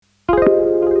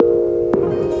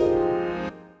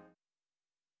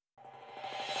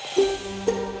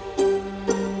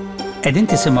Qegħdin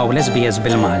tisimgħu l-SBS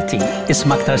bil-Malti.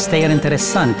 Isma' aktar stejjer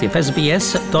interessanti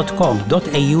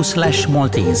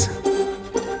f'sbs.com.au/Maltese.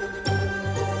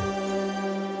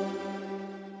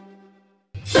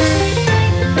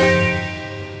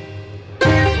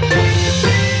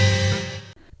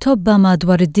 Tobba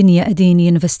madwar id-dinja qegħdin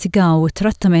jinvestigaw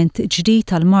trattament ġdid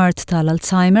tal-mard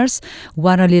tal-Alzheimer's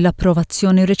wara li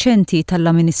l-approvazzjoni reċenti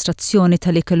tal-amministrazzjoni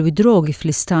tal-ikel u drogi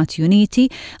fl-Istati Uniti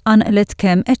għanqlet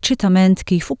kemm eċċitament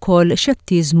kif ukoll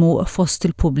xettiżmu fost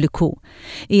il-pubbliku.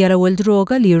 Hija l-ewwel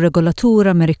droga li r-regolatur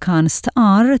Amerikan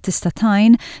staqar tista'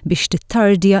 tgħin biex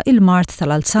tittardja il-mard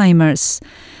tal-Alzheimer's.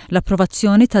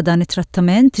 L-approvazzjoni ta' dan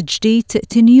it-trattament ġdid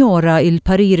tinjora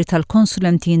il-pariri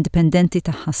tal-konsulenti indipendenti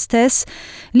tagħha stess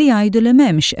li jgħidu li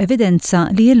m'hemmx evidenza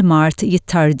li l-mard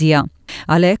jittardja.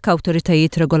 Għalhekk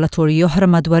awtoritajiet regolatorji oħra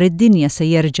madwar id-dinja se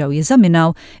jerġgħu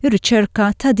jeżaminaw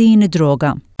ir-riċerka ta' din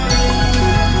id-droga.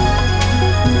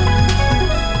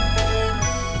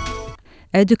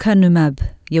 Aducanumab,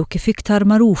 jew kif iktar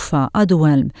magħrufa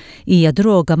Aduhelm, hija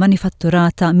droga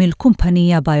manifatturata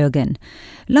mill-kumpanija Biogen.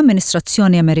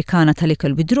 L-Amministrazzjoni Amerikana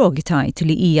tal-ikel u drogi tgħid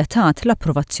li hija tat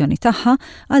l-approvazzjoni tagħha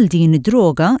għal din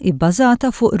id-droga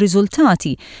bbażata fuq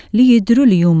riżultati li jidhru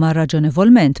li huma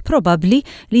raġonevolment probabbli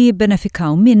li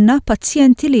jibbenefikaw minna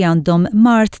pazjenti li għandhom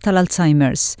mard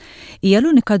tal-Alzheimer's. Hija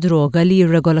l-unika droga li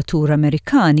r-regolatur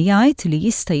Amerikan jgħid li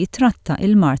jista' jitratta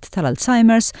il-mard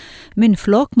tal-Alzheimer's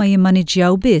minflok ma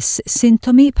jimmaniġġjaw biss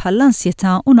sintomi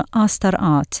bħall-ansjetà u nuqqas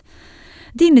tarqat.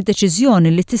 Din id-deċiżjoni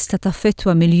li tista'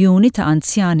 taffettwa miljuni ta'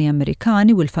 anzjani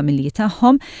Amerikani u l-familji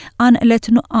tagħhom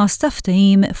għanqlet nuqqas ta'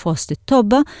 ftehim fost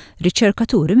it-tobba,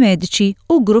 riċerkaturi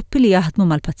mediċi u gruppi li jaħdmu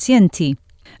mal-pazjenti.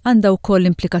 Għandha wkoll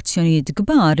implikazzjonijiet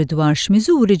kbar dwar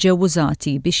x'miżuri ġew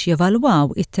użati biex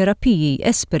jevalwaw it-terapiji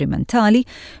esperimentali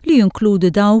li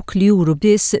jinkludu dawk li juru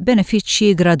biss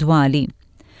benefiċċji gradwali.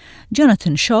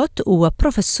 Jonathan Schott huwa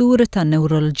professur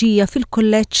tan-newroloġija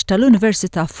fil-Kulleġġ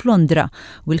tal-Università f'Londra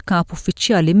u l-kap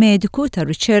uffiċjali mediku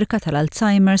tar-riċerka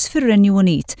tal-Alzheimer's fir-Renju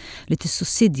Unit li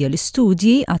tissussidja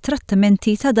l-istudji għat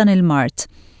trattamenti ta' dan il-mard.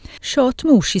 Schott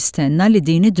mhux jistenna li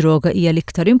din id-droga hija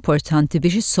l-iktar importanti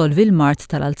biex issolvi l-mard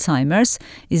tal-Alzheimer's,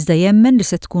 iżda jemmen li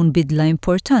se tkun bidla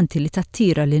importanti li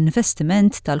tattira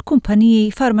l-investiment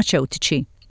tal-kumpaniji farmaceutiċi.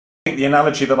 I think the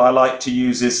analogy that I like to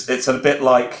use is it's a bit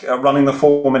like running the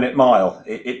 4-minute mile.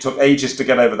 It took ages to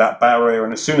get over that barrier,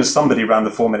 and as soon as somebody ran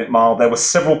the 4-minute mile, there were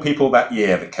several people that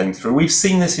year that came through. We've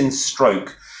seen this in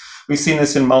stroke. We've seen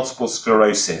this in multiple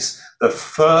sclerosis. The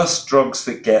first drugs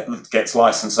that gets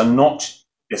licensed are not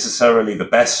necessarily the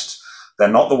best.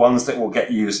 They're not the ones that will get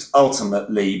used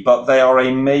ultimately, but they are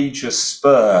a major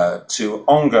spur to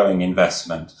ongoing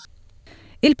investment.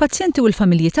 Il-pazjenti u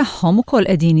l-familji tagħhom ukoll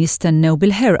qegħdin jistennew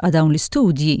bil-ħerqa dawn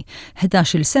l-istudji.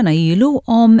 11-il sena ilu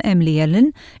Emily Ellen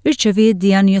irċeviet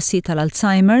dijanjosi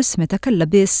tal-Alzheimer's meta kellha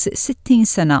biss 60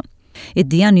 sena.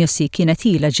 Id-dijanjosi kienet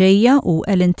ilha ġejja u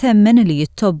Ellen temmen li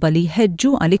jittobba li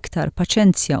jħeġġu għal iktar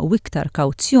paċenzja u iktar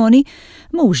kawzjoni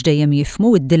mhux dejjem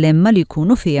jifhmu id-dilemma li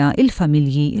jkunu fiha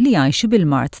il-familji li jgħixu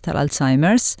bil-mard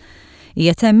tal-Alzheimer's.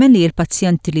 Hija temmen li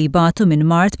l-pazjenti li jbatu minn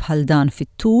mard bħal dan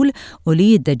fit-tul u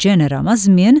li jiddeġenera ma'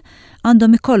 żmien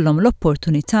għandhom ikollhom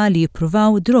l-opportunità li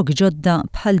jippruvaw drogi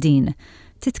ġodda bħal din.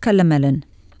 Titkellem Ellen.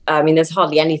 There's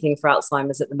hardly anything for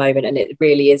Alzheimer's at the moment, and it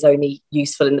really is only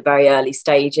useful in the very early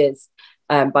stages,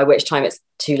 by which time it's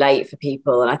too late for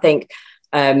people. And I think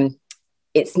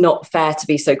it's not fair to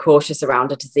be so cautious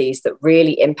around a disease that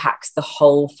really impacts the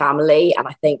whole family. And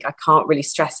I think I can't really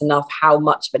stress enough how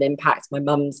much of an impact my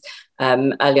mum's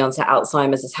early onset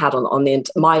Alzheimer's has had on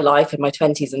my life in my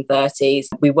 20s and 30s.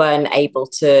 We weren't able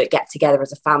to get together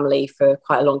as a family for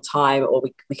quite a long time, or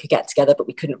we could get together, but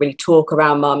we couldn't really talk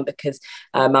around mum because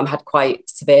mum had quite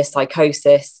severe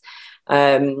psychosis.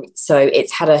 So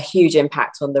it's had a huge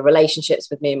impact on the relationships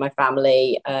with me and my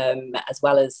family, as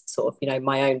well as sort of,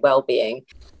 my own well-being.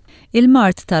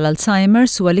 Il-mard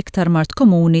tal-Alzheimer's huwa l-iktar mard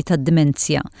komuni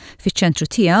tad-dimensja. Fiċ-ċentru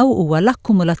tiegħu huwa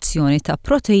l-akkumulazzjoni ta'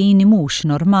 proteini mhux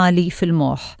normali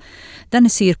fil-moħħ. Dan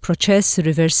isir proċess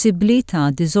riversibbli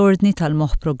ta' diżordni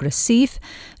tal-moħħ progressiv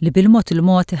li bil-mod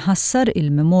il-mod iħassar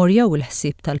il-memorja u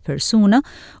l-ħsieb tal-persuna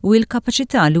u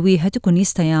l-kapaċità li wieħed ikun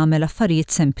jista' jagħmel affarijiet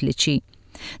sempliċi.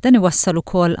 Dan iwassal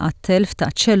ukoll għat-telf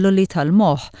ta' ċelluli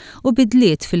tal-moħħ u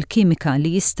bidliet fil-kimika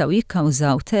li jistgħu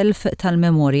jikkawżaw telf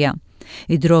tal-memorja.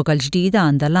 Id-droga l-ġdida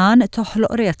għandha lan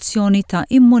toħloq reazzjoni ta'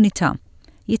 immunità.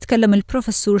 Jitkellem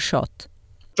il-professur Schott.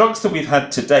 Drugs that we've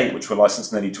had to date, which were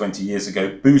licensed nearly 20 years ago,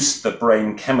 boost the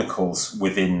brain chemicals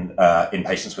in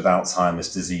patients with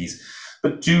Alzheimer's disease,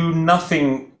 but do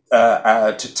nothing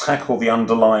to tackle the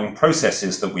underlying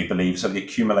processes that we believe, so the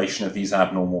accumulation of these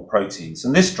abnormal proteins.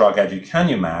 And this drug,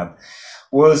 aducanumab,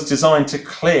 was designed to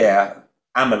clear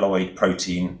amyloid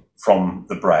protein from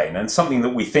the brain, and something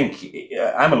that we think,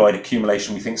 amyloid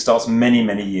accumulation, we think starts many,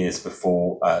 many years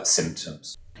before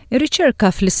symptoms.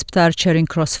 Ir-riċerka fl-Isptar Charing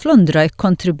Cross f'Londra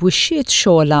kkontribwixxiet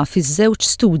xogħla fiż-żewġ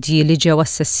studji li ġew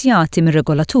assessjati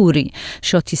mir-regolaturi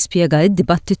x'għod jispjega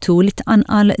d-dibattitu li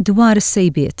tqanqal dwar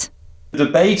is-sejbiet. The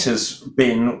debate has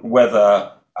been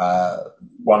whether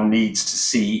one needs to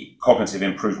see cognitive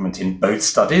improvement in both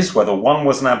studies, whether one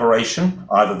was an aberration,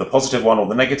 either the positive one or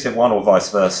the negative one, or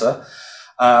vice versa,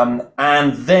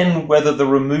 and then whether the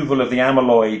removal of the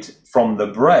amyloid from the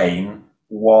brain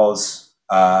was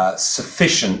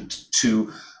sufficient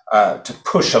to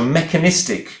push a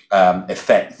mechanistic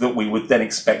effect that we would then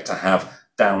expect to have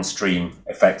downstream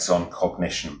effects on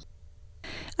cognition.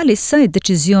 Għalissa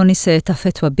id-deċiżjoni se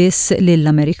taffettwa biss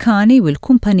lill-Amerikani u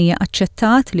l-kumpanija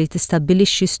aċċettat li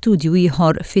tistabbilixxi studju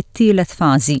ieħor fit-tielet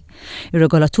fażi.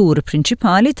 Ir-regolatur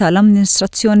prinċipali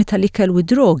tal-Amministrazzjoni tal-Ikel u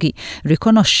Drogi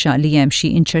rikonoxxa li hemm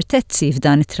xi inċertezzi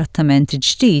f'dan it-trattament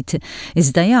ġdid,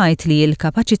 iżda jgħid li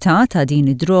l-kapaċità ta'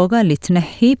 din id-droga li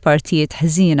tneħħi partijiet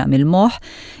ħżiena mill-moħħ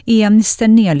hija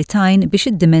mnistennija li tajn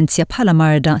biex id-dimensja bħala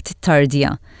marda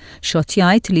tittardja. Xogħol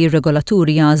jgħid li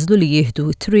r-regolaturi jażlu li jieħdu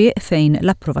t-triq fejn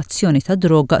l-approvazzjoni ta'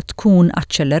 droga tkun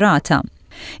aċċelerata.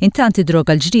 Intant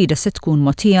id-droga l-ġdida se tkun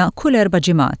mogħtija kull 4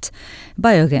 ġimgħat.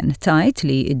 Biogen tgħid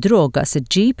li d-droga se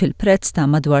ġġib il-prezz ta'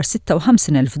 madwar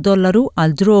 $56,000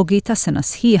 għal drogi ta' sena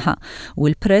sħiħa u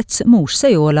l-prezz mhux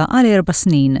se jogħla għal 4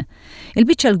 snin.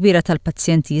 Il-biċċa l-kbira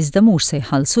tal-pazjenti iżda mhux se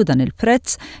jħallsu dan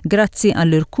il-prezz grazzi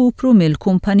għall-irkupru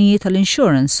mill-kumpaniji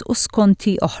tal-insurance u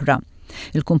skonti oħra.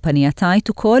 Il-kumpanija tajt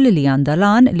ukoll li għandha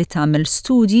lan li tagħmel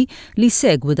studji li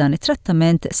jsegwu dan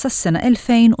it-trattament sas-sena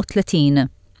 2030.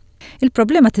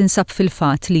 Il-problema tinsab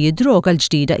fil-fatt li d-droga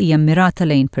l-ġdida hija mirata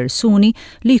lejn persuni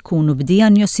li jkunu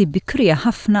b'dijanjosi bikrija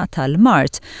ħafna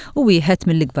tal-mart u wieħed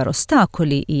mill-ikbar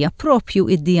ostakoli hija propju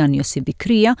id-dijanjosi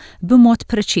bikrija b'mod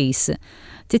preċiż.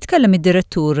 Titkellem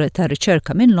id-direttur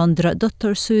tar-riċerka minn Londra,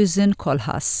 Dr. Susan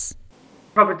Kolhas.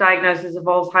 Proper diagnosis of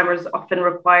Alzheimer's often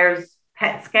requires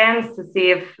PET scans to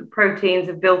see if proteins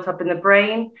have built up in the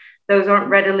brain. Those aren't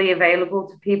readily available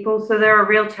to people, so there are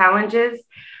real challenges.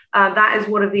 That is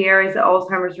one of the areas that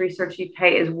Alzheimer's Research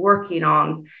UK is working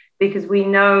on, because we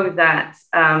know that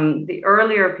the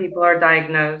earlier people are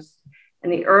diagnosed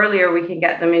and the earlier we can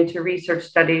get them into research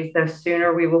studies, the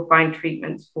sooner we will find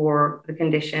treatments for the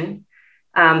condition.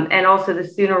 And also the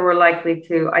sooner we're likely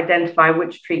to identify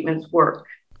which treatments work.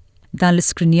 Dan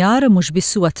l-iskrinjar mhux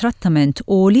biss huwa trattament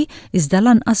għoli iżda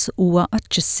lanqas huwa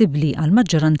aċċessibbli għal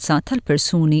maġġoranza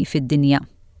tal-persuni fid-dinja.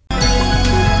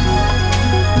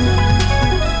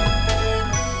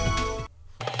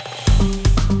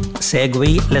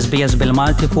 Segwi l-SBS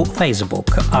bil-Malti fuq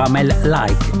Facebook, għamel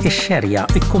like, ixxerja,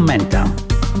 ikkummenta.